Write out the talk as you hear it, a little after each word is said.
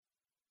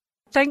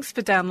Thanks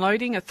for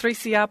downloading a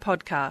 3CR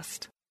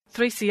podcast.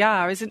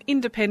 3CR is an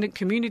independent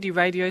community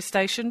radio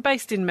station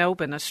based in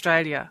Melbourne,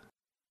 Australia.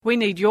 We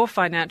need your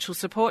financial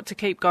support to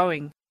keep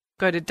going.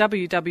 Go to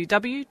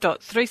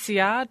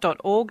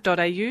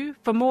www.3cr.org.au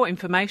for more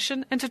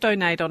information and to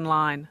donate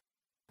online.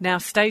 Now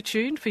stay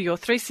tuned for your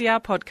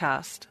 3CR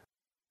podcast.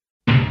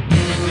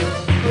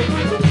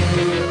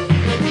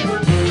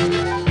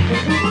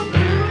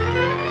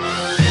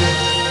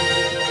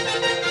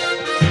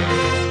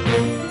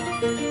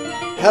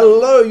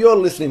 Hello, you're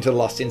listening to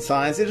Lost in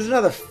Science. It is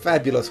another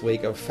fabulous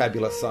week of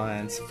fabulous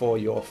science for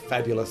your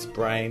fabulous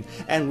brain.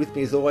 And with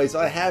me as always,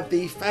 I have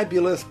the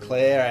fabulous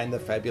Claire and the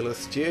fabulous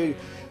Stu.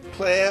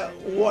 Claire,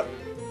 what...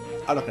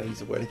 I'm not going to use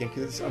the word again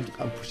because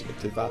I'm pushing it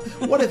too far.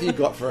 What have you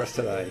got for us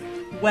today?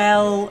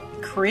 Well,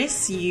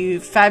 Chris, you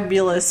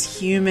fabulous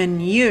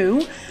human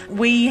you,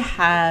 we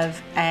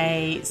have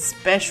a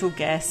special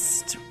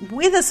guest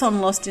with us on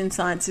Lost in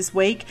Science this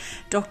week,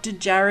 Dr.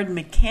 Jared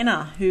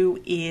McKenna,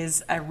 who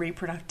is a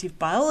reproductive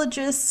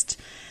biologist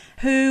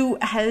who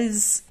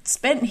has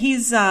spent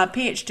his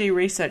PhD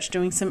research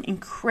doing some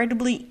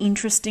incredibly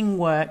interesting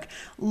work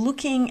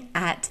looking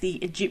at the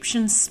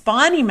Egyptian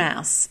spiny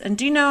mouse. And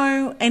do you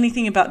know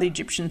anything about the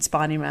Egyptian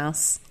spiny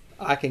mouse?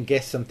 I can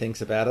guess some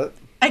things about it.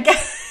 Okay.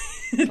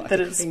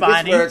 That it's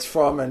spiny. Where it's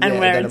from and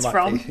where it's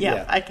from.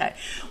 Yeah, okay.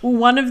 Well,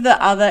 one of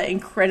the other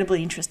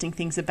incredibly interesting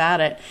things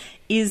about it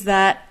is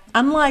that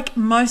unlike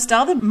most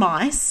other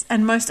mice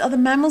and most other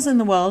mammals in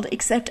the world,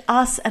 except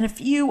us and a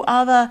few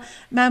other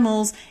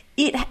mammals,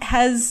 it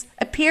has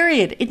a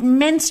period. It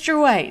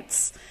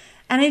menstruates.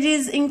 And it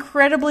is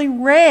incredibly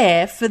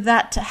rare for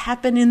that to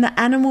happen in the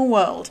animal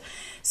world.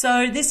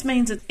 So this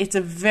means that it's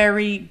a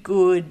very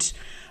good,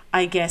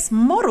 I guess,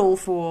 model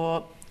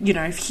for, you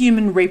know,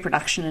 human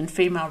reproduction and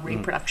female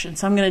reproduction.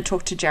 So I'm going to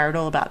talk to Jared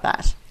all about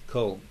that.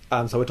 Cool.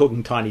 So we're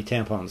talking tiny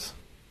tampons.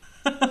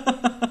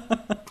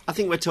 I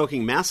think we're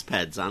talking mouse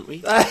pads, aren't we?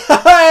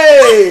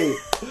 Hey!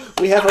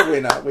 We have a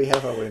winner.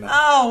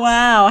 Oh,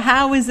 wow.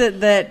 How is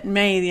it that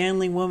me, the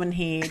only woman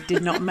here,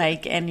 did not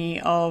make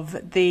any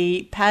of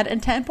the pad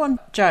and tampon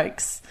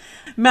jokes?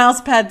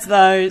 Mouse pads,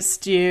 though,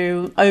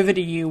 Stu, over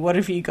to you. What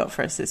have you got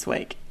for us this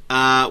week?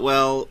 Back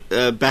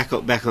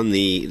on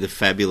the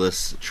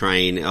fabulous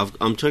train.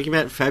 I'm talking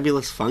about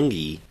fabulous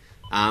fungi.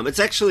 It's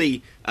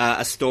actually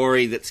a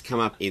story that's come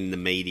up in the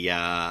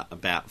media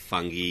about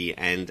fungi,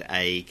 and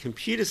a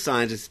computer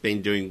scientist has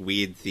been doing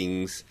weird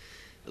things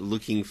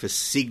looking for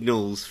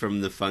signals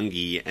from the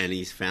fungi, and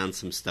he's found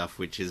some stuff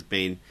which has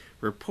been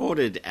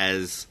reported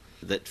as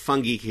that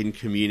fungi can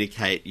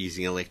communicate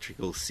using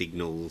electrical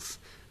signals.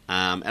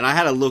 And I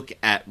had a look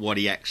at what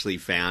he actually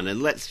found,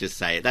 and let's just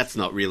say that's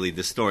not really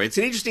the story. It's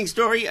an interesting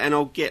story, and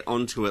I'll get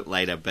onto it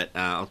later, but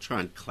I'll try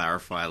and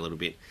clarify a little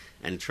bit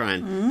and try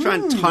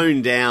and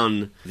tone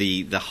down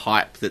the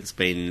hype that's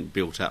been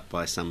built up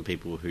by some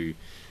people who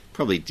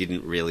probably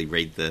didn't really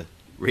read the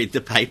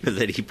paper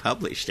that he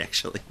published,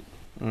 actually.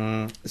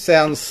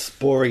 Sounds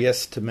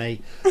spurious to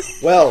me.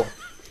 Well,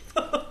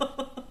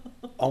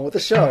 on with the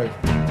show.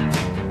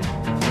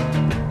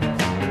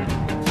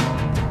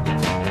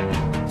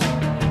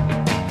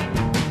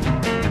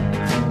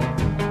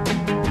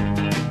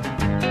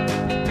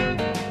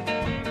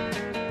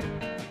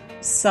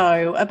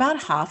 So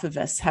about half of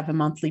us have a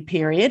monthly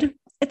period.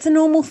 It's a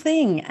normal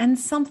thing and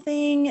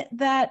something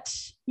that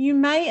you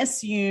may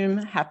assume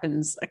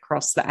happens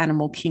across the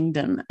animal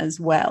kingdom as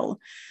well.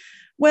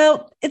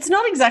 Well, it's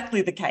not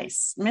exactly the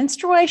case.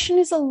 Menstruation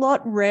is a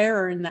lot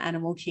rarer in the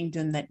animal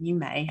kingdom than you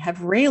may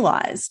have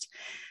realized.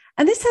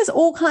 And this has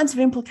all kinds of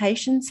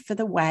implications for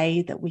the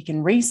way that we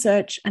can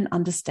research and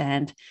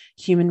understand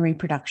human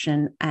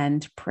reproduction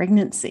and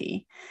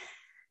pregnancy.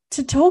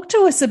 To talk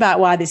to us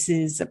about why this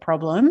is a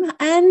problem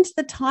and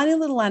the tiny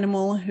little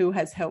animal who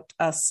has helped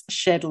us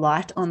shed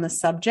light on the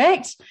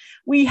subject,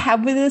 we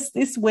have with us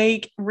this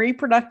week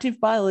reproductive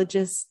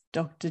biologist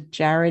Dr.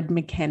 Jared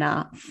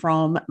McKenna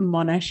from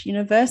Monash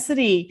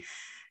University.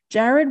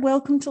 Jared,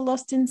 welcome to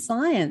Lost in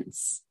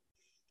Science.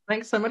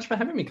 Thanks so much for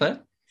having me, Claire.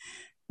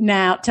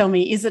 Now, tell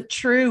me, is it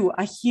true?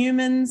 Are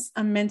humans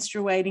a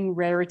menstruating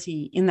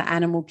rarity in the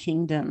animal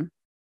kingdom?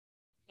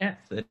 Yes,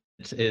 it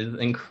is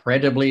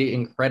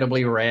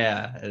incredibly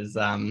rare. It's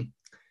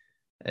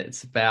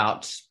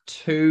about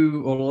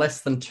 2 or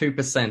less than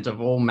 2% of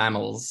all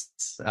mammals.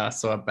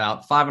 So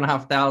about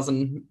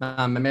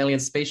 5,500 mammalian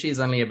species,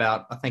 only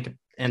about, I think it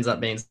ends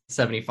up being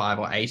 75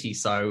 or 80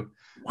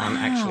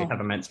 actually have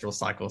a menstrual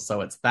cycle.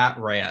 So it's that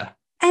rare.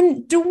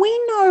 And do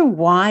we know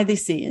why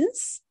this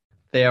is?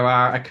 There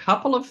are a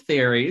couple of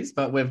theories,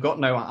 but we've got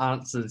no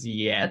answers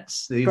yet.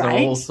 These are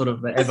all sort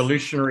of the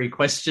evolutionary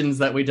questions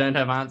that we don't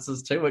have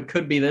answers to. It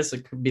could be this,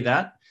 it could be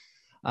that.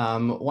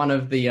 One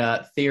of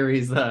the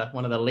theories,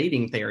 one of the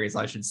leading theories,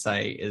 I should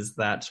say, is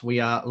that we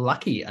are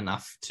lucky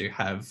enough to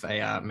have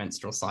a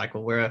menstrual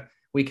cycle where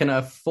we can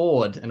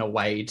afford, in a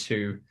way,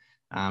 to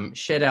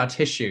shed our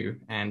tissue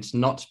and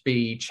not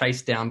be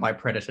chased down by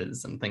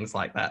predators and things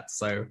like that.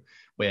 So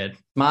we're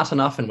smart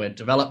enough and we're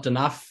developed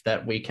enough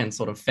that we can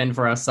sort of fend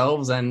for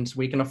ourselves, and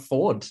we can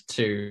afford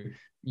to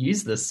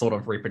use this sort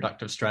of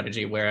reproductive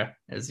strategy where,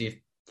 as you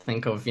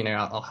think of,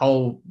 a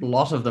whole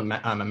lot of the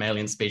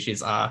mammalian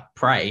species are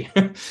prey.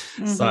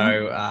 Mm-hmm.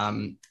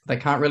 So they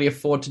can't really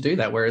afford to do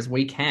that, whereas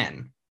we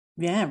can.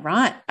 Yeah,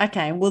 right.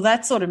 Okay. Well,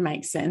 that sort of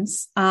makes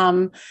sense.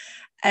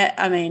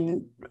 I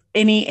mean,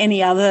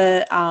 any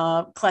other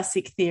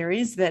classic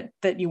theories that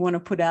you want to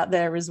put out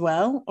there as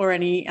well, or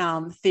any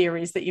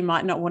theories that you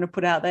might not want to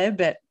put out there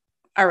but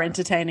are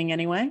entertaining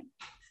anyway?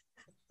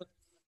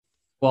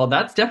 Well,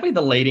 that's definitely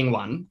the leading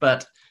one,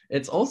 but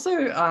it's also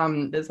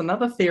there's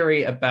another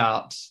theory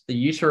about the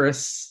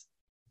uterus.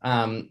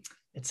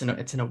 It's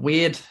in a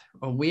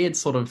weird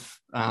sort of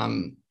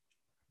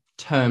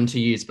term to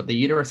use, but the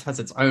uterus has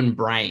its own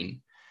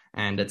brain,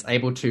 and it's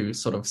able to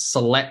sort of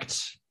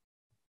select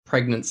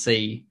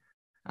pregnancy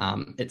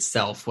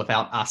itself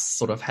without us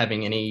sort of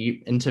having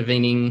any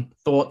intervening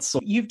thoughts.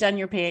 You've done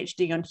your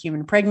PhD on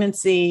human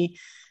pregnancy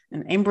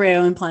and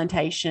embryo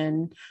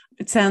implantation.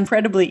 It sounds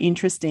incredibly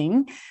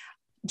interesting.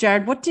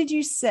 Jared, what did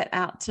you set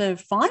out to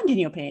find in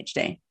your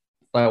PhD?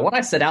 So what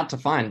I set out to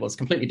find was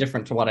completely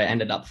different to what I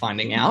ended up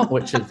finding out,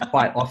 which is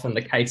quite often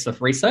the case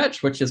with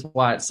research, which is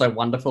why it's so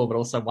wonderful, but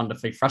also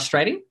wonderfully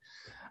frustrating.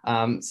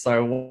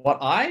 So what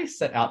I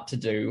set out to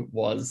do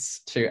was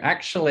to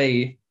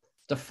actually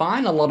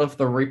define a lot of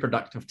the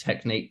reproductive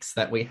techniques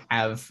that we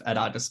have at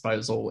our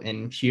disposal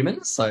in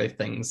humans. So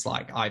things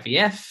like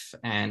IVF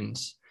and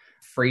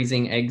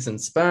freezing eggs and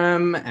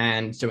sperm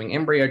and doing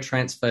embryo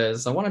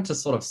transfers. I wanted to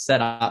sort of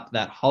set up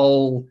that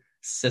whole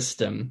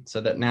system so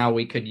that now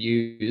we could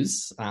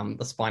use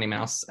the spiny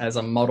mouse as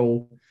a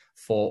model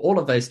for all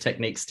of those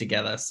techniques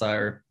together.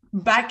 So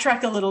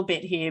backtrack a little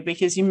bit here,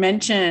 because you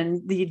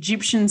mentioned the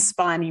Egyptian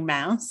spiny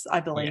mouse,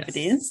 I believe it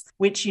is,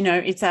 which,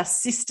 it's our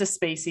sister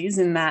species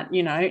in that,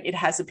 it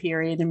has a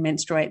period and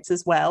menstruates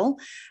as well.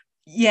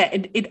 Yeah,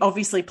 it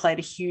obviously played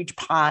a huge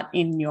part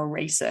in your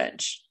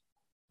research.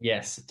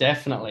 Yes,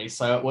 definitely.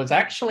 So it was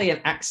actually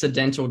an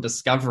accidental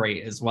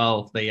discovery as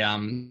well, the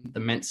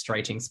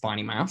menstruating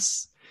spiny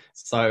mouse.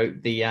 So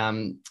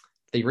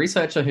the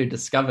researcher who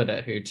discovered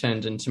it, who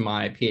turned into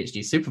my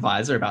PhD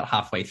supervisor about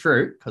halfway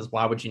through, because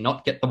why would you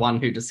not get the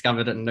one who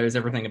discovered it and knows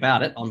everything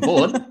about it on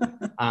board?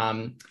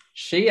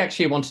 She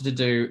actually wanted to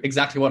do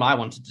exactly what I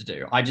wanted to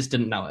do. I just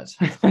didn't know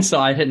it. So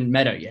I hadn't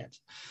met her yet.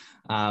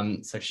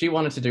 So she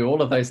wanted to do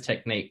all of those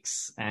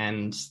techniques,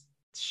 and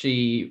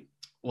she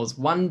was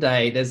one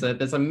day, there's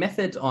a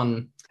method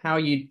on how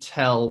you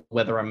tell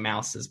whether a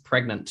mouse is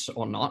pregnant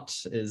or not,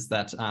 is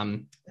that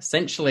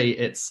essentially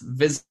it's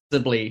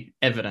visibly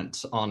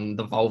evident on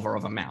the vulva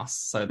of a mouse.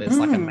 So there's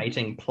like a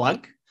mating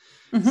plug.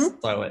 Mm-hmm.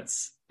 So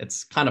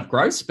it's kind of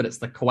gross, but it's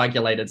the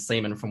coagulated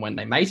semen from when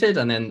they mated,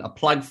 and then a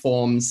plug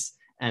forms,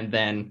 and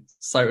then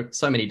so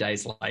many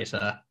days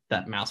later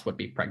that mouse would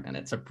be pregnant.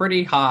 It's a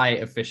pretty high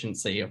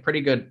efficiency, a pretty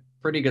good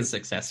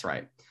success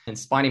rate. And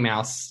spiny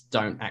mouse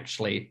don't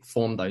actually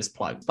form those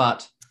plugs.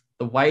 But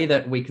the way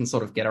that we can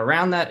sort of get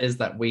around that is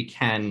that we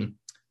can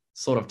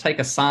sort of take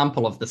a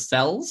sample of the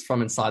cells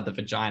from inside the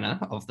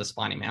vagina of the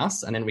spiny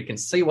mouse, and then we can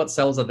see what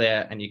cells are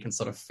there, and you can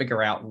sort of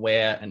figure out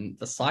where in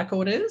the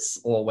cycle it is,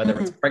 or whether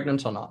it's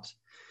pregnant or not.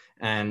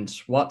 And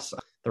what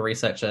the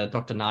researcher,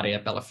 Dr. Nadia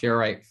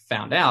Bellafiore,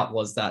 found out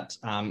was that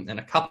in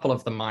a couple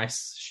of the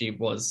mice, she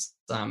was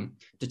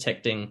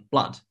detecting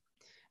blood.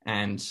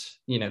 And,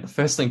 the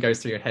first thing goes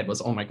through your head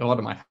was, oh my God,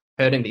 am I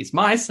hurting these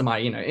mice? Am I,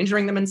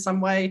 injuring them in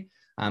some way?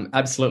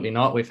 Absolutely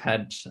not. We've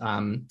had,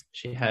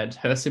 she had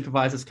her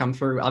supervisors come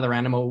through, other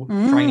animal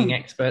training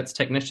experts,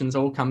 technicians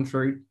all come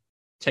through.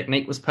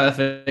 Technique was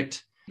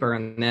perfect.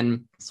 And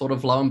then sort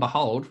of lo and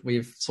behold,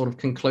 we've sort of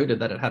concluded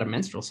that it had a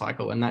menstrual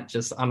cycle, and that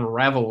just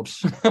unraveled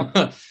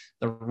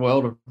the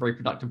world of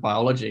reproductive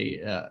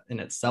biology in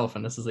itself.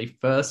 And this is the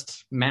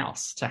first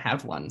mouse to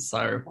have one.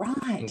 So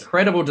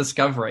incredible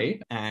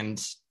discovery.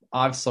 And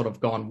I've sort of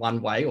gone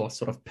one way, or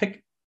sort of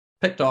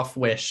picked off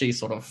where she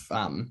sort of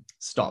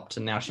stopped,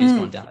 and now she's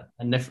gone down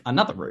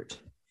another route.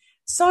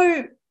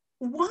 So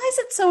why is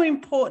it so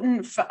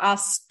important for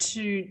us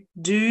to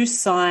do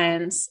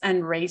science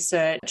and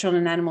research on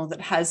an animal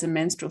that has a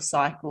menstrual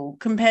cycle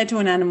compared to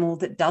an animal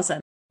that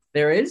doesn't?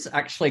 There is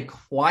actually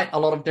quite a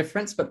lot of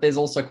difference, but there's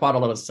also quite a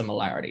lot of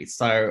similarities.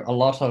 So a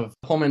lot of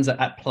hormones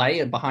at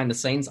play behind the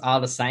scenes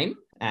are the same,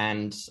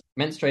 and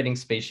menstruating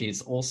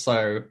species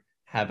also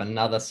have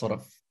another sort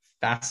of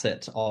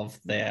facet of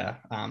their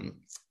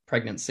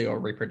pregnancy or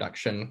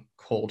reproduction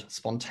called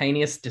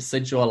spontaneous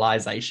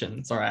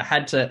decidualization. Sorry,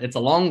 it's a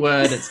long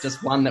word. It's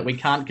just one that we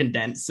can't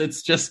condense.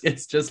 It's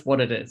just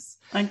what it is.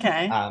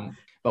 Okay.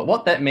 But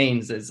what that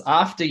means is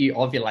after you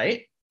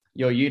ovulate,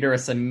 your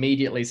uterus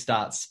immediately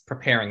starts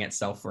preparing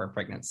itself for a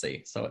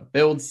pregnancy. So it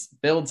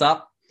builds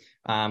up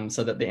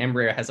so that the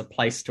embryo has a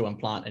place to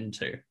implant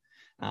into.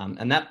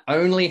 And that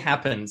only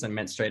happens in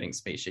menstruating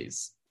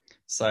species.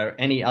 So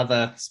any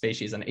other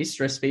species, an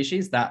estrus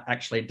species, that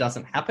actually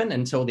doesn't happen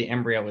until the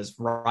embryo is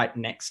right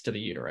next to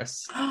the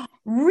uterus.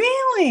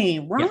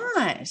 Really?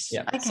 Right.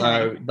 Yeah. Okay.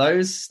 So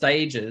those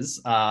stages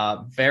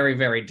are very,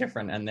 very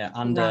different, and they're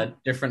under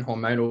different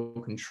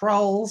hormonal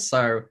control.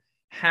 So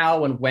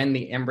how and when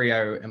the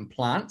embryo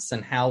implants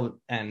and how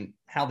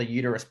the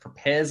uterus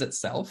prepares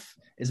itself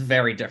is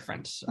very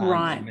different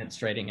right.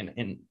 menstruating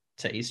into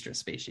estrus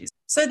species.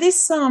 So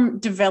this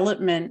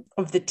development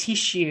of the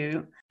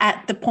tissue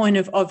at the point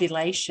of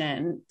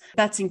ovulation,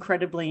 that's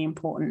incredibly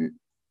important.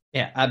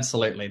 Yeah,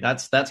 absolutely.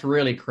 That's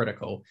really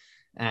critical.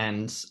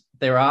 And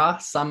there are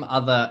some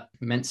other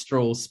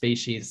menstrual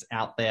species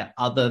out there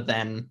other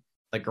than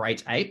the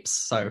great apes.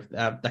 So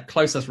the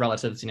closest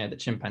relatives, the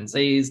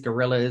chimpanzees,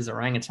 gorillas,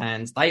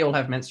 orangutans, they all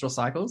have menstrual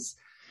cycles.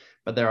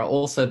 But there are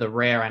also the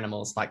rare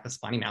animals like the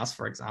spiny mouse,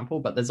 for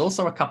example. But there's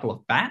also a couple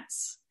of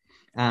bats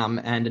and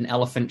an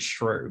elephant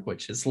shrew,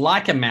 which is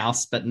like a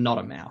mouse, but not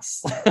a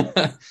mouse.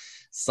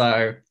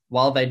 So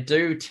while they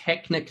do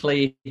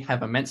technically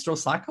have a menstrual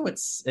cycle,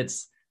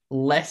 it's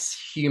less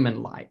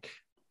human-like.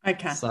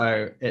 Okay.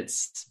 So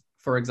it's,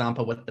 for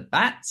example, with the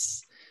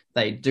bats,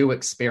 they do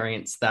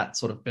experience that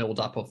sort of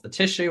buildup of the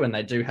tissue and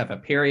they do have a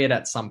period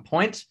at some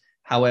point.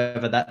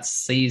 However,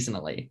 that's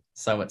seasonally.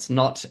 So it's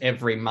not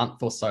every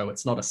month or so.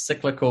 It's not a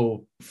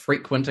cyclical,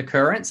 frequent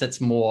occurrence.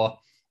 It's more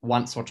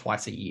once or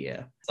twice a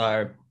year.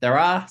 So there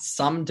are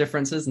some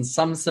differences and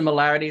some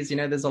similarities.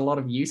 There's a lot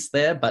of use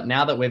there. But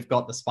now that we've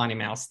got the spiny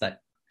mouse that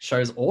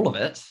shows all of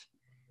it,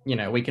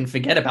 we can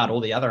forget about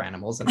all the other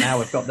animals. And now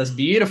we've got this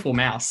beautiful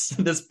mouse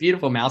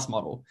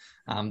model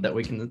that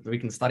we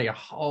can study a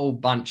whole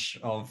bunch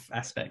of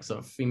aspects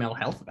of female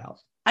health about.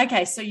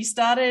 Okay, so you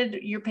started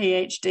your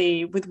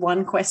PhD with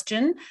one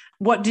question.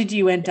 What did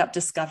you end up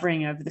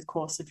discovering over the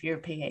course of your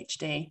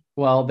PhD?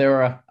 Well,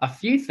 there are a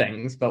few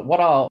things, but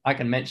what I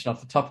can mention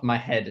off the top of my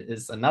head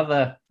is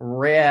another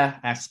rare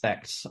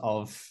aspect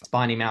of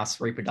spiny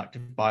mouse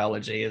reproductive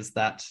biology is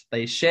that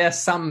they share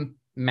some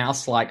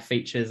mouse-like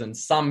features and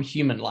some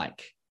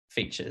human-like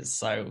features.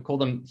 So we call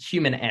them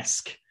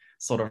human-esque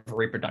sort of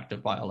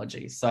reproductive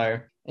biology. So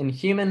in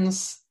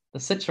humans, the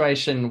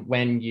situation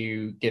when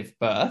you give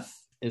birth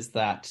is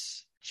that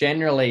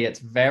generally it's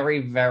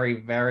very,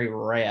 very, very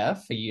rare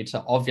for you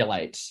to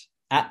ovulate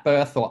at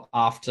birth or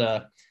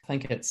after. I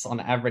think it's on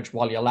average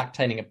while you're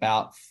lactating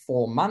about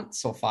 4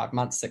 months or 5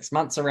 months, 6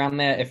 months around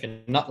there. If you're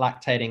not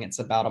lactating, it's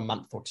about a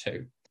month or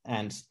two.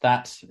 And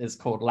that is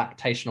called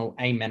lactational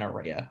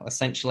amenorrhea.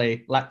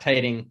 Essentially,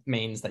 lactating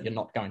means that you're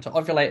not going to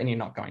ovulate and you're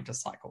not going to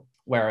cycle.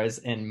 Whereas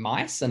in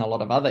mice and a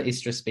lot of other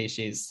estrus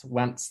species,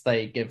 once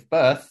they give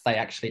birth, they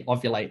actually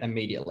ovulate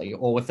immediately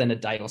or within a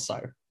day or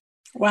so.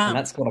 Wow. And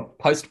that's called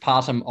a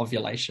postpartum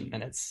ovulation.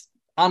 And it's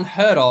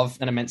unheard of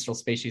in a menstrual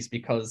species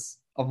because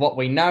of what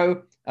we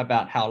know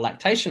about how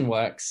lactation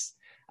works.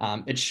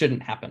 It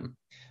shouldn't happen.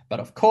 But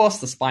of course,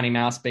 the spiny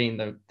mouse,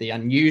 being the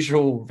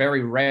unusual,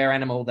 very rare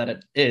animal that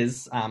it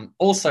is,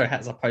 also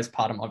has a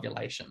postpartum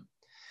ovulation.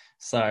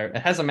 So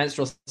it has a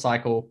menstrual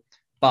cycle,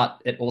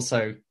 but it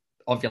also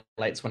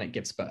ovulates when it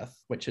gives birth,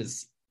 which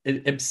is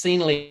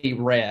obscenely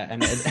rare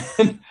and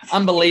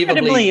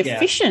unbelievably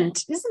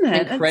efficient, isn't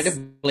it?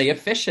 Incredibly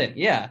efficient,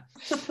 yeah.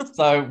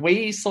 So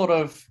we sort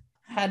of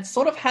had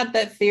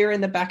that fear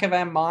in the back of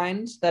our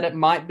mind that it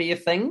might be a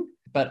thing.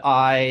 But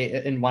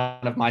in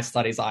one of my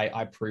studies,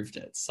 I proved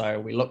it. So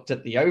we looked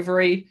at the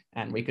ovary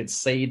and we could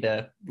see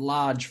the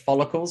large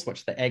follicles,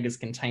 which the egg is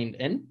contained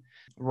in,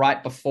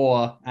 right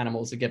before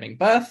animals are giving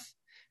birth.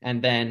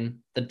 And then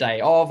the day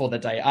of or the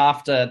day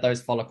after,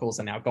 those follicles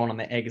are now gone and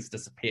the egg has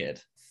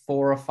disappeared.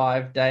 4 or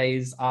 5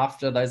 days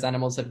after those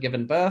animals have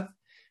given birth,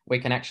 we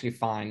can actually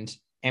find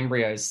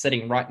embryos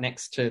sitting right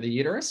next to the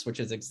uterus,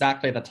 which is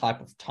exactly the type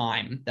of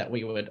time that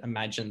we would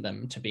imagine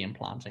them to be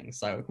implanting.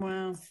 So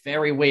wow.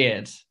 Very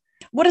weird.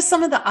 What are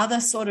some of the other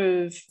sort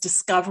of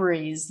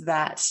discoveries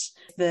that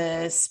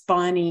the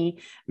spiny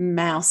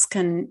mouse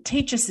can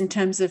teach us in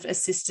terms of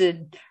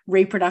assisted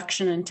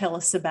reproduction and tell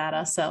us about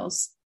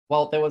ourselves?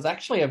 Well, there was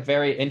actually a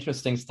very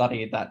interesting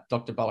study that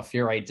Dr.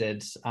 Balafiore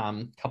did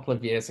a couple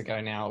of years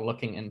ago now,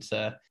 looking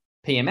into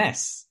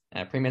PMS,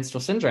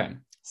 premenstrual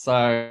syndrome.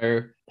 So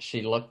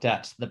she looked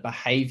at the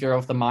behavior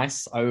of the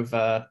mice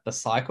over the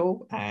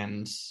cycle,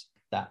 and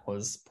that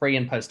was pre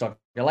and post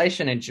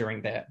ovulation and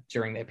during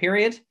their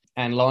period.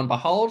 And lo and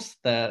behold,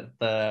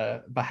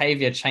 the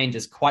behavior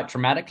changes quite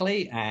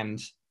dramatically. And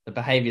the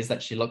behaviors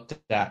that she looked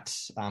at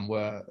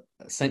were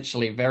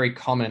essentially very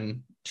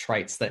common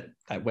traits that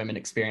women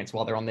experience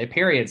while they're on their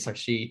period. So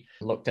she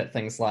looked at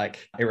things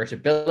like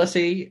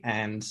irritability,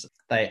 and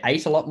they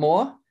ate a lot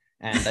more,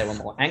 and they were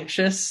more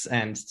anxious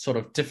and sort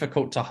of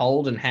difficult to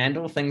hold and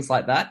handle, things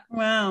like that.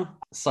 Wow.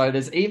 So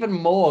there's even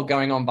more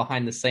going on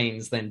behind the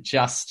scenes than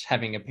just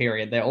having a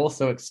period. They're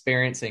also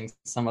experiencing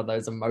some of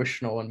those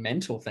emotional and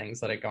mental things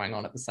that are going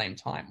on at the same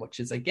time, which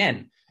is,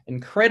 again,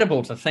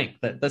 incredible to think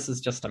that this is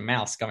just a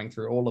mouse going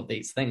through all of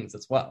these things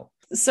as well.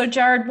 So,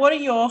 Jared, what are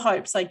your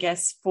hopes, I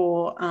guess,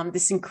 for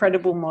this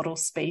incredible model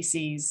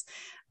species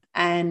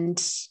and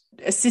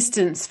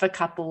assistance for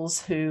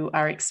couples who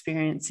are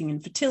experiencing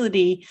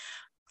infertility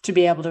to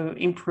be able to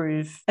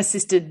improve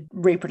assisted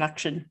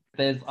reproduction?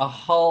 There's a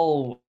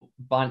whole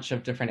bunch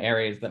of different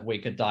areas that we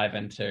could dive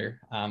into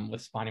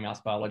with spiny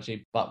mouse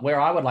biology, but where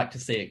I would like to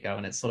see it go,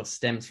 and it sort of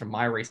stems from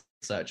my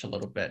research a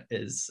little bit,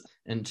 is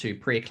into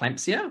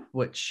preeclampsia,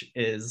 which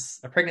is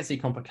a pregnancy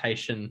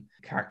complication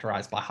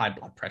characterized by high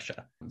blood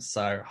pressure.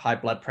 So high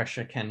blood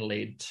pressure can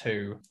lead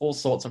to all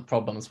sorts of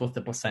problems with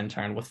the placenta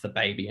and with the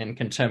baby, and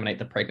can terminate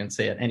the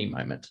pregnancy at any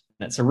moment.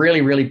 And it's a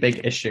really, really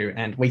big issue,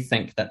 and we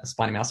think that the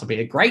spiny mouse will be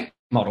a great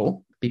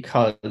model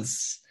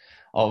because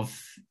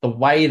of the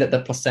way that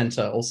the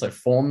placenta also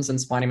forms in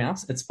spiny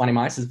mice. Spiny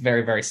mice is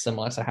very, very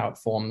similar to how it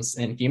forms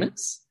in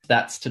humans.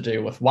 That's to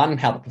do with, one,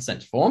 how the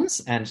placenta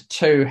forms, and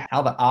two,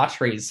 how the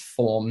arteries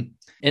form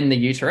in the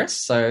uterus.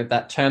 So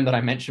that term that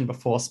I mentioned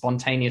before,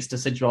 spontaneous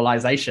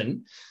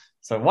decidualization.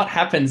 So what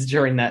happens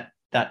during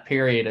that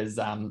period is,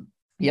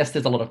 yes,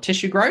 there's a lot of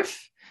tissue growth,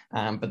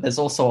 but there's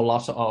also a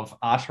lot of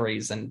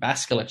arteries and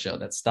vasculature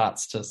that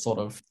starts to sort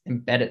of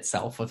embed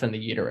itself within the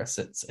uterus.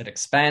 It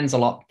expands a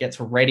lot, gets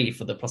ready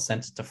for the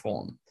placenta to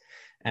form.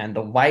 And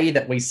the way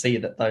that we see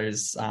that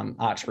those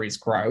arteries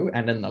grow,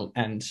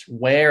 and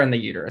where in the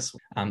uterus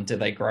do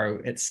they grow,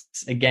 it's,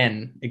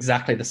 again,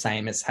 exactly the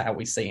same as how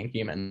we see in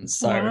humans.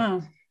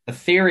 So The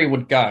theory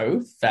would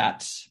go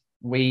that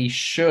we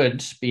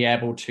should be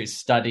able to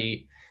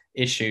study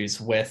issues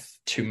with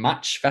too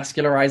much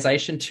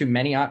vascularization, too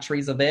many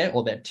arteries are there,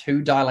 or they're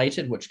too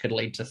dilated, which could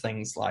lead to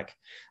things like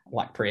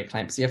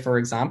preeclampsia, for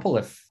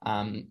example.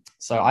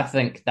 So I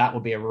think that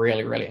would be a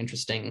really, really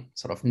interesting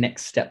sort of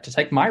next step to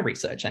take my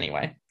research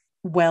anyway.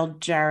 Well,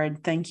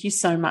 Jared, thank you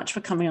so much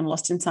for coming on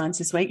Lost in Science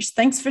this week.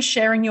 Thanks for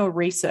sharing your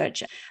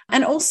research,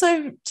 and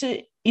also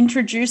to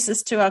introduce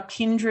us to our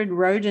kindred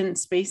rodent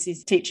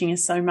species, teaching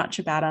us so much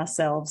about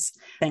ourselves.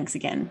 Thanks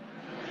again.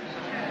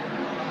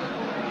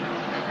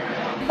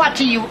 What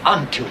are you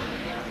onto?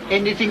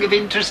 Anything of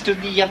interest to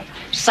the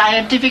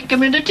scientific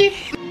community?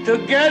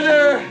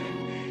 Together,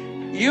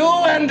 you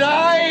and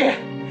I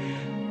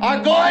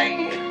are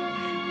going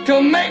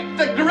to make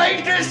the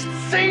greatest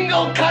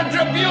single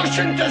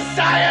contribution to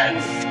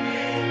science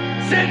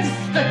since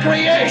the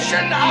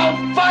creation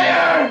of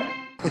fire.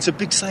 It's a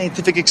big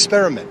scientific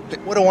experiment.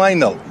 What do I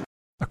know?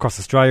 Across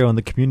Australia on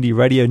the Community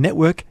Radio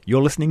Network,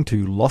 you're listening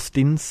to Lost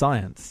in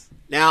Science.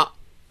 Now,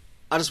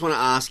 I just want to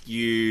ask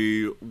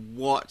you,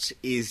 what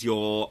is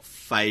your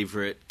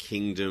favourite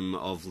kingdom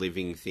of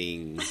living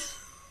things?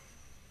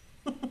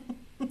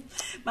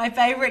 My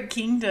favourite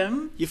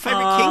kingdom? Your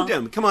favourite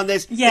kingdom? Come on,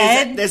 there's the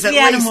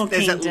animal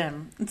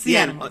kingdom. It's the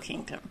animal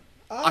kingdom.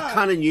 I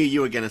kind of knew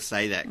you were going to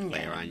say that,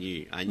 Claire.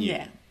 Yeah. I knew.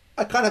 Yeah.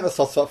 I kind of have a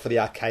soft spot for the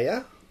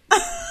Archaea.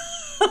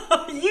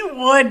 You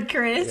would,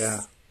 Chris. Yeah.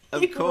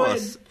 Of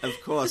course.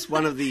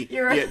 One of the...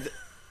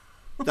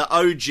 The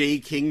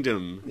OG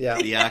kingdom, the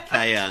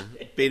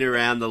Archaea, been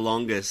around the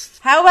longest.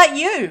 How about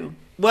you?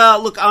 Well,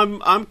 look,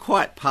 I'm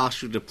quite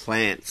partial to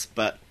plants,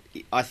 but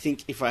I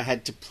think if I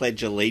had to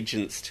pledge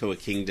allegiance to a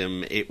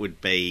kingdom, it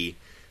would be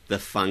the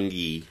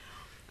fungi.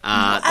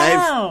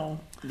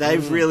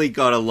 They've really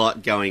got a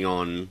lot going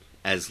on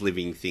as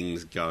living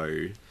things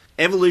go.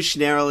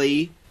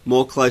 Evolutionarily,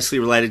 more closely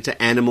related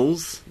to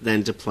animals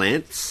than to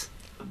plants.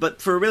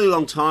 But for a really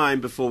long time,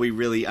 before we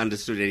really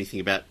understood anything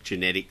about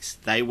genetics,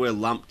 they were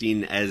lumped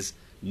in as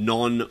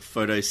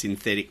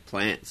non-photosynthetic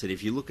plants. And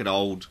if you look at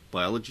old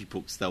biology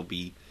books, they'll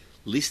be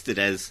listed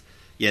as,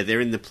 they're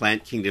in the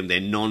plant kingdom,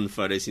 they're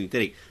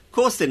non-photosynthetic. Of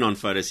course they're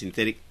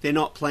non-photosynthetic, they're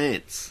not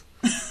plants.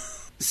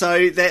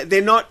 So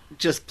they're not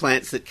just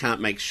plants that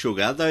can't make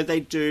sugar, though they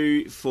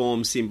do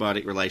form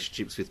symbiotic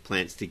relationships with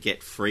plants to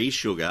get free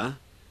sugar.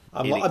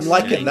 I'm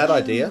liking that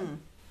idea.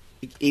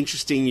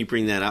 Interesting you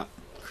bring that up,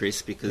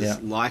 Chris,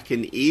 because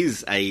lichen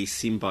is a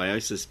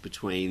symbiosis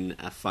between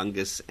a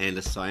fungus and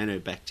a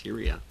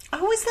cyanobacteria.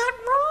 Oh, is that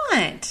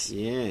right?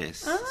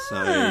 Yes.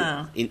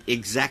 So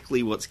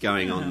exactly what's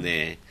going on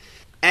there.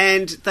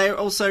 And they're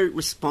also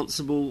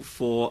responsible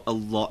for a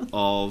lot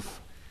of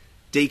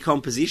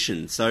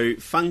decomposition. So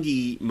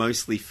fungi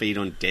mostly feed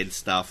on dead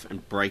stuff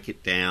and break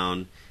it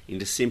down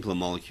into simpler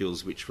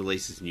molecules, which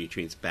releases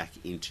nutrients back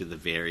into the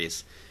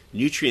various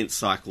nutrient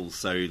cycles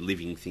so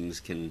living things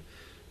can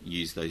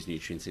use those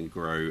nutrients and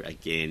grow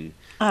again.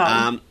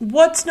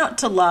 What's not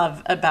to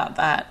love about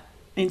that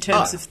in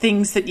terms of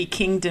things that your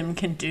kingdom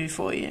can do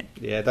for you?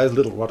 Yeah, those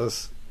little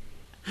rotters.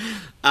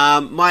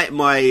 My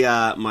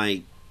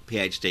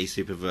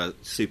PhD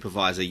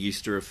supervisor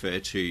used to refer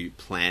to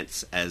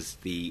plants as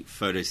the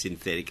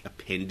photosynthetic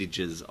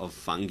appendages of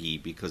fungi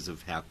because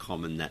of how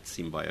common that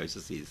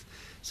symbiosis is.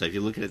 So if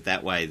you look at it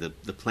that way, the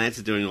plants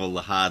are doing all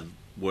the hard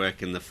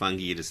work and the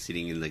fungi are just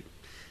sitting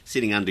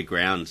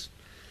underground,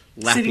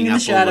 sitting in the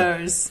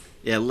shadows.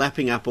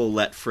 Lapping up all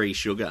that free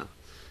sugar.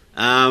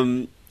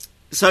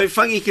 So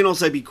fungi can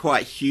also be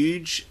quite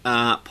huge.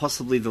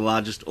 Possibly the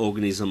largest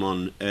organism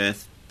on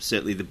Earth,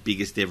 certainly the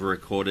biggest ever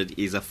recorded,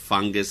 is a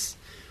fungus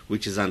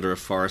which is under a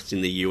forest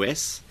in the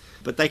US.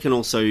 But they can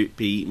also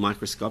be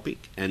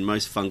microscopic, and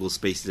most fungal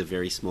species are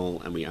very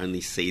small, and we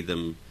only see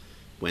them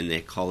when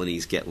their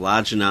colonies get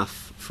large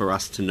enough for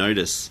us to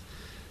notice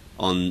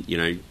on,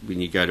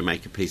 when you go to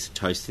make a piece of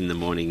toast in the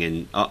morning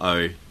and,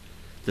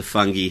 the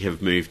fungi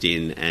have moved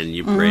in and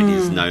your bread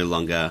is no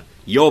longer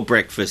your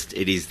breakfast,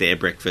 it is their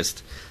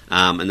breakfast.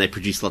 And they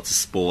produce lots of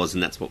spores,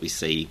 and that's what we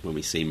see when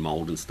we see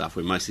mould and stuff.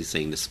 We're mostly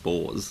seeing the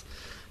spores.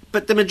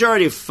 But the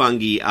majority of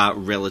fungi are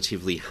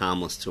relatively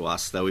harmless to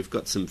us, though we've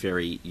got some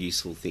very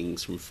useful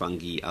things from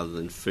fungi other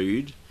than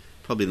food.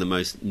 Probably the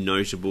most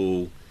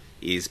notable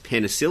is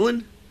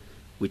penicillin,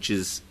 which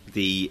is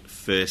the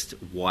first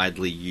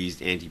widely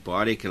used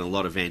antibiotic, and a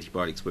lot of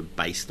antibiotics were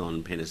based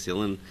on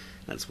penicillin.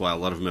 That's why a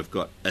lot of them have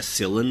got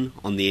acillin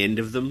on the end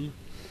of them.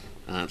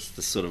 It's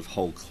the sort of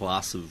whole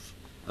class of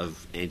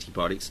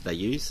antibiotics they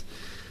use.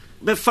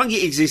 But fungi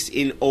exist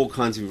in all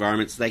kinds of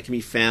environments. They can be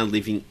found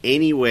living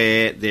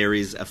anywhere there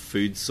is a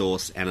food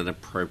source and an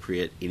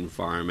appropriate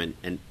environment.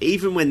 And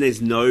even when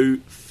there's no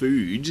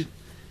food,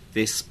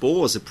 their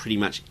spores are pretty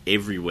much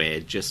everywhere,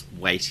 just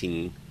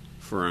waiting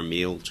for a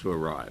meal to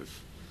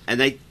arrive.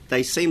 And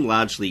they seem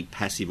largely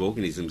passive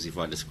organisms, if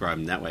I describe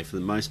them that way, for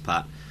the most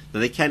part. Now,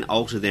 they can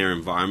alter their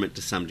environment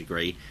to some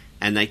degree,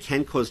 and they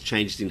can cause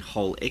changes in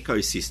whole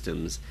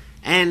ecosystems,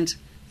 and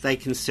they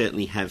can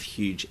certainly have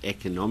huge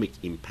economic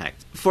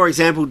impact. For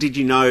example, did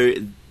you know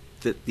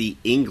that the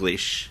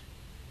English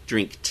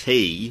drink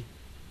tea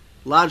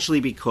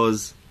largely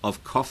because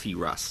of coffee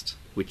rust,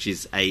 which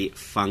is a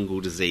fungal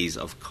disease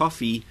of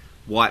coffee,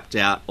 wiped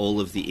out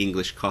all of the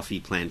English coffee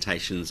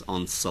plantations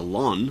on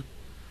Ceylon,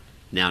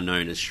 now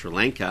known as Sri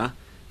Lanka,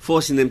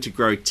 forcing them to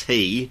grow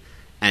tea,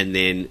 and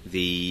then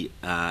the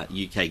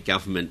UK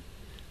government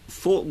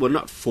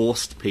not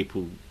forced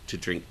people to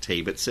drink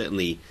tea, but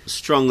certainly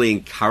strongly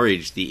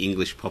encouraged the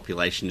English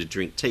population to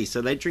drink tea. So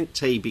they drink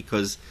tea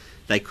because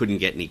they couldn't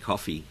get any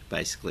coffee,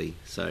 basically.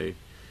 So,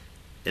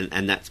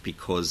 and that's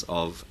because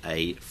of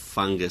a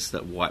fungus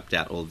that wiped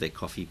out all of their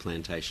coffee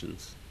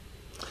plantations.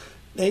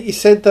 Now, you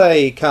said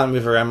they can't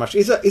move around much.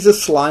 Is a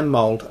slime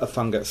mould a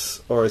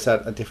fungus, or is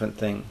that a different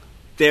thing?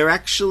 They're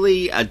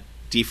actually a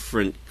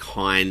different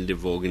kind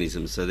of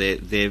organism. So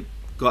they've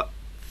got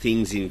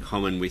things in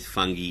common with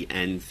fungi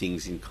and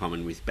things in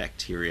common with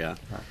bacteria.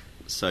 Right.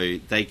 So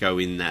they go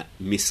in that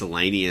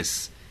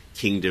miscellaneous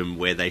kingdom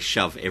where they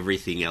shove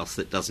everything else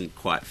that doesn't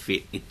quite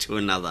fit into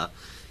another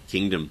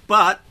kingdom.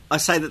 But I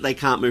say that they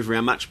can't move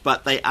around much,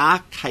 but they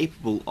are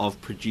capable of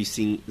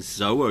producing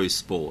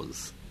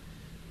zoospores,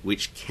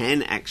 which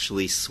can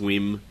actually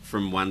swim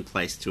from one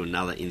place to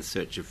another in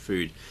search of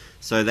food.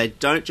 So they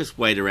don't just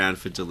wait around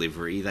for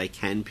delivery, they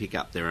can pick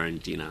up their own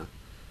dinner.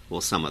 Well,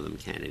 some of them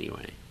can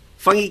anyway.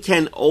 Fungi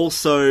can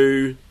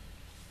also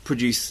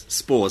produce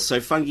spores.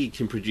 So fungi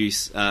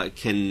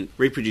can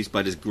reproduce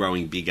by just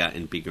growing bigger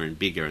and bigger and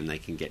bigger, and they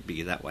can get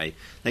bigger that way.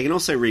 They can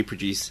also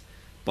reproduce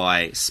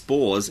by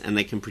spores, and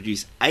they can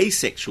produce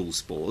asexual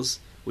spores,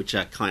 which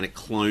are kind of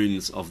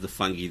clones of the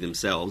fungi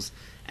themselves,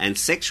 and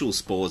sexual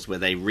spores where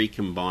they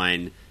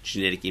recombine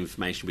genetic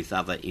information with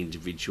other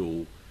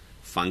individual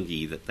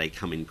fungi that they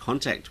come in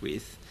contact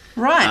with.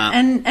 Right,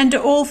 and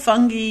do all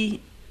fungi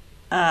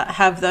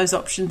have those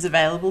options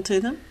available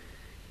to them?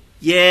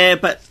 Yeah,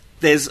 but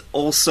there's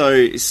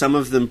also, some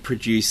of them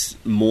produce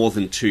more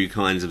than two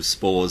kinds of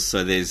spores,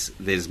 so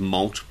there's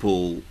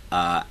multiple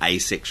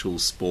asexual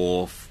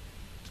spore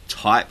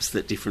types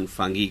that different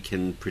fungi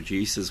can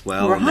produce as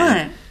well.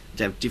 Right.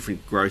 They have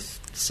different growth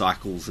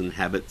cycles and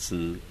habits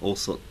and all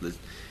sorts of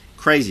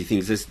crazy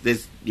things.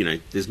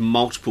 There's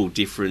multiple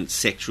different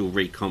sexual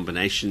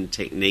recombination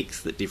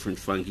techniques that different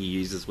fungi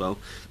use as well.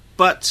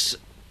 But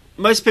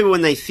most people,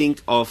 when they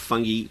think of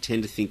fungi,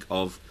 tend to think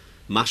of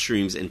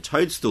mushrooms and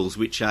toadstools,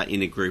 which are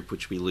in a group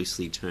which we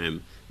loosely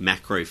term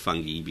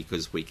macrofungi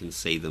because we can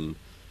see them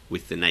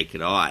with the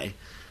naked eye.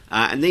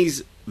 And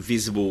these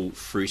visible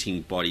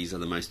fruiting bodies are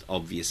the most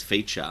obvious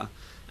feature,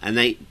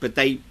 but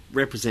they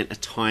represent a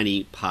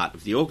tiny part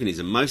of the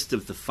organism. Most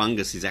of the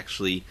fungus is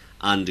actually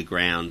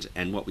underground,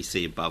 and what we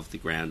see above the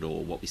ground,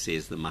 or what we see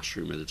as the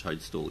mushroom or the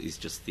toadstool, is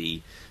just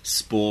the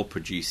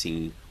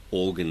spore-producing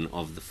organ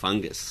of the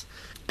fungus.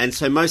 And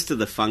so most of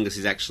the fungus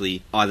is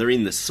actually either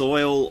in the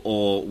soil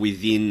or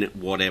within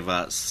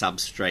whatever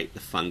substrate the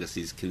fungus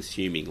is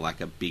consuming,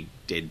 like a big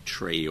dead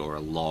tree or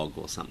a log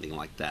or something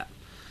like that.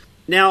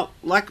 Now,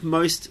 like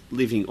most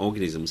living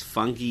organisms,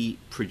 fungi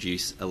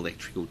produce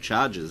electrical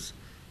charges.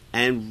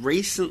 And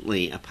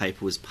recently a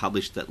paper was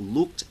published that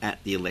looked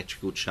at the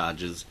electrical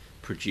charges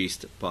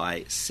produced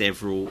by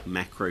several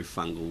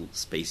macrofungal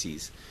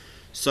species.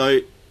 So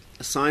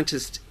a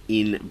scientist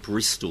in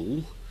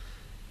Bristol,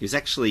 he was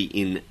actually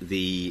in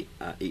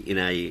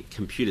a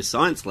computer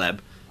science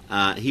lab.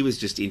 He was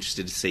just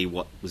interested to see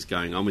what was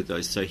going on with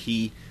those. So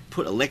he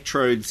put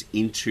electrodes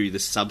into the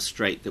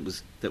substrate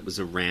that was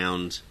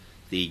around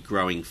the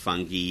growing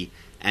fungi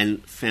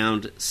and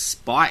found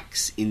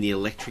spikes in the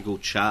electrical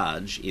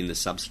charge in the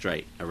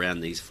substrate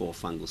around these four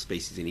fungal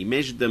species. And he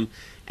measured them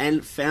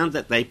and found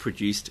that they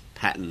produced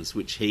patterns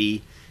which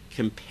he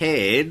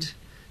compared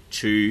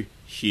to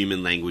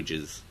human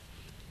languages.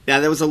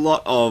 Now, there was a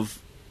lot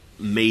of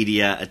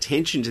media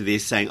attention to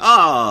this, saying,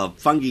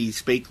 fungi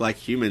speak like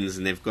humans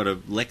and they've got a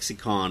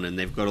lexicon and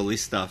they've got all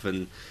this stuff.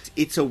 And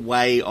it's a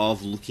way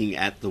of looking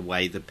at the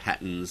way the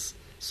patterns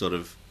sort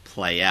of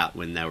play out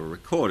when they were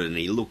recorded. And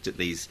he looked at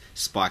these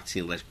spikes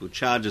in electrical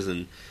charges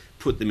and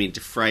put them into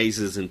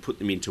phrases and put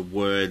them into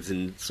words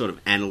and sort of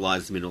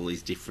analysed them in all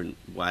these different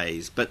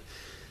ways. But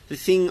the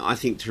thing I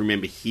think to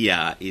remember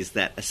here is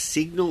that a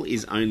signal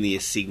is only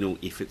a signal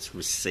if it's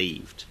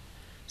received.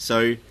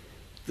 So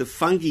the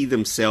fungi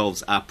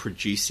themselves are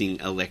producing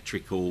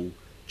electrical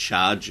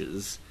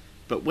charges,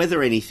 but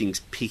whether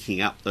anything's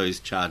picking up those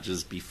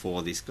charges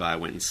before this guy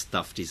went and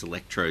stuffed his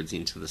electrodes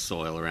into the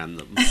soil around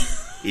them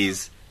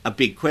is a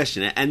big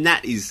question. And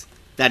that is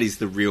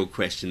the real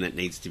question that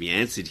needs to be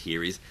answered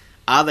here is,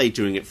 are they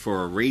doing it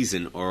for a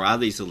reason, or are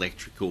these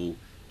electrical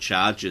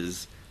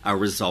charges a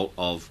result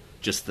of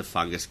just the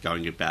fungus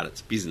going about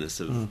its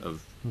business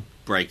of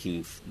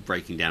breaking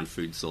down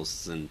food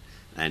sources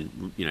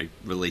and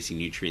releasing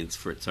nutrients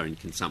for its own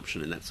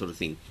consumption and that sort of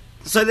thing.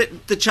 So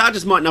that the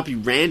charges might not be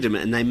random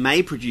and they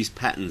may produce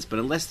patterns, but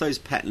unless those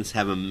patterns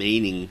have a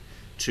meaning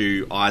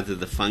to either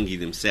the fungi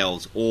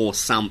themselves or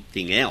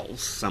something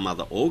else, some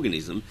other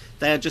organism,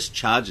 they are just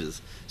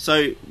charges.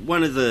 So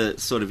one of the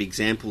sort of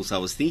examples I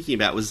was thinking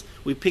about was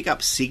we pick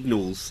up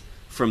signals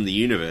from the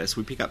universe,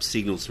 we pick up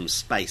signals from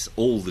space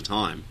all the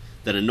time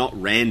that are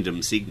not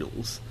random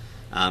signals.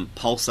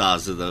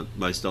 Pulsars are the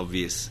most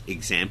obvious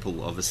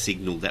example of a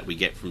signal that we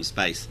get from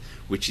space,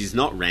 which is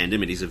not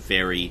random, it is a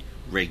very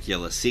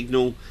regular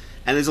signal.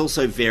 And there's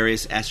also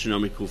various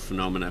astronomical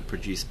phenomena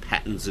produce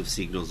patterns of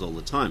signals all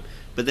the time.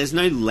 But there's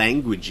no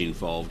language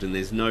involved and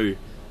there's no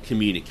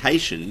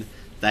communication.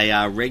 They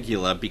are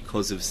regular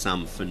because of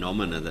some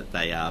phenomena that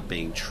they are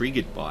being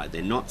triggered by.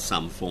 They're not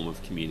some form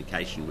of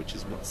communication, which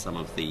is what some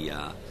of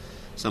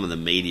the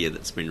media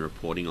that's been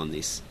reporting on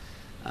this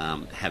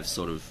have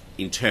sort of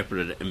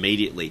interpreted it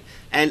immediately.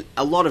 And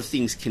a lot of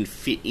things can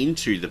fit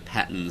into the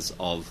patterns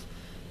of,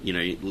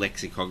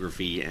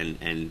 lexicography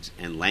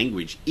and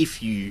language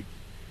if you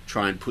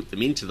try and put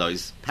them into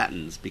those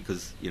patterns,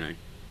 because,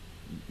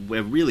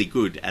 we're really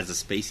good as a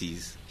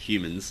species,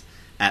 humans,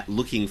 at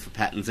looking for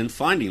patterns and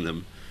finding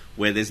them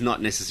where there's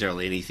not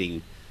necessarily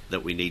anything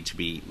that we need to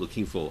be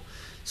looking for.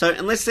 So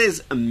unless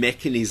there's a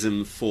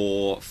mechanism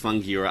for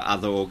fungi or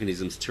other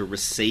organisms to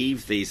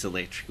receive these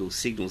electrical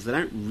signals, they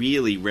don't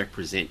really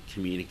represent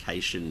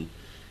communication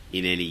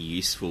in any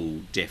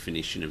useful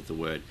definition of the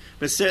word.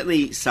 But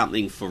certainly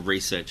something for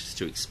researchers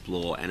to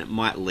explore, and it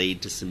might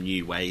lead to some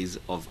new ways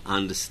of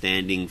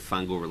understanding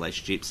fungal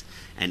relationships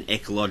and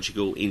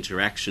ecological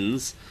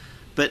interactions.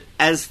 But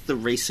as the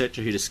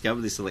researcher who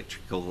discovered this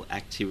electrical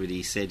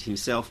activity said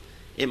himself,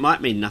 it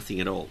might mean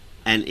nothing at all.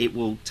 And it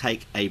will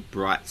take a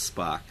bright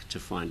spark to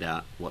find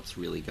out what's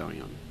really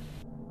going on.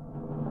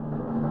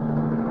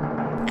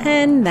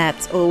 And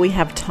that's all we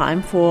have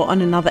time for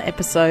on another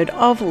episode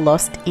of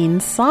Lost in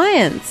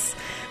Science.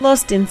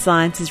 Lost in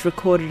Science is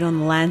recorded on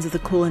the lands of the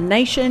Kulin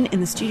Nation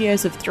in the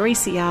studios of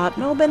 3CR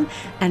Melbourne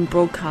and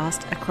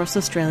broadcast across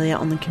Australia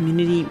on the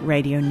Community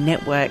Radio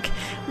Network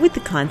with the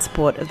kind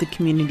support of the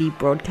Community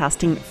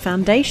Broadcasting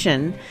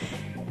Foundation.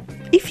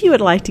 If you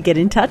would like to get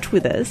in touch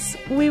with us,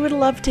 we would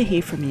love to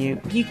hear from you.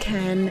 You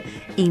can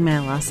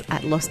email us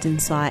at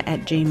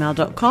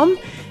lostinsci@gmail.com.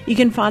 You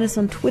can find us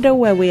on Twitter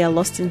where we are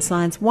Lost in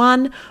Science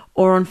 1,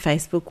 or on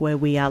Facebook where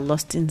we are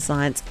Lost in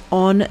Science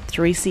on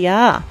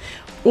 3CR.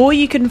 Or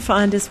you can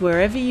find us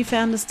wherever you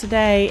found us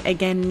today,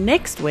 again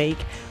next week,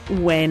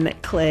 when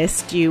Claire,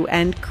 Stu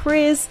and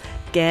Chris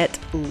get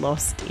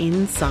lost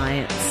in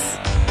science.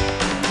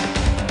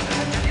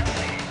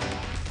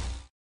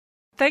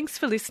 Thanks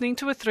for listening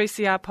to a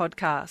 3CR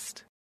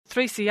podcast.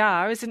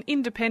 3CR is an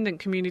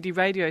independent community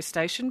radio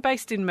station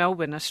based in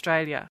Melbourne,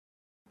 Australia.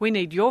 We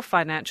need your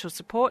financial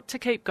support to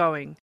keep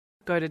going.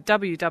 Go to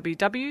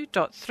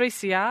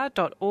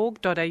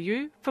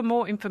www.3cr.org.au for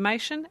more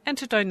information and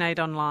to donate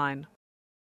online.